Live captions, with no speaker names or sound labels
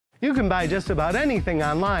You can buy just about anything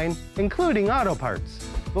online, including auto parts.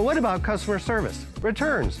 But what about customer service,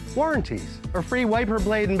 returns, warranties, or free wiper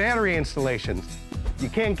blade and battery installations? You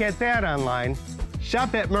can't get that online.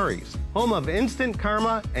 Shop at Murray's, home of Instant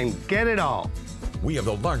Karma, and get it all. We have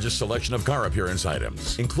the largest selection of car appearance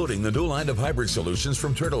items, including the new line of hybrid solutions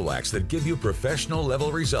from Turtle Wax that give you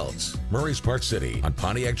professional-level results. Murray's Parts City on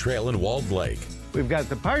Pontiac Trail in Walled Lake. We've got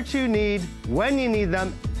the parts you need, when you need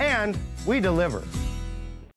them, and we deliver.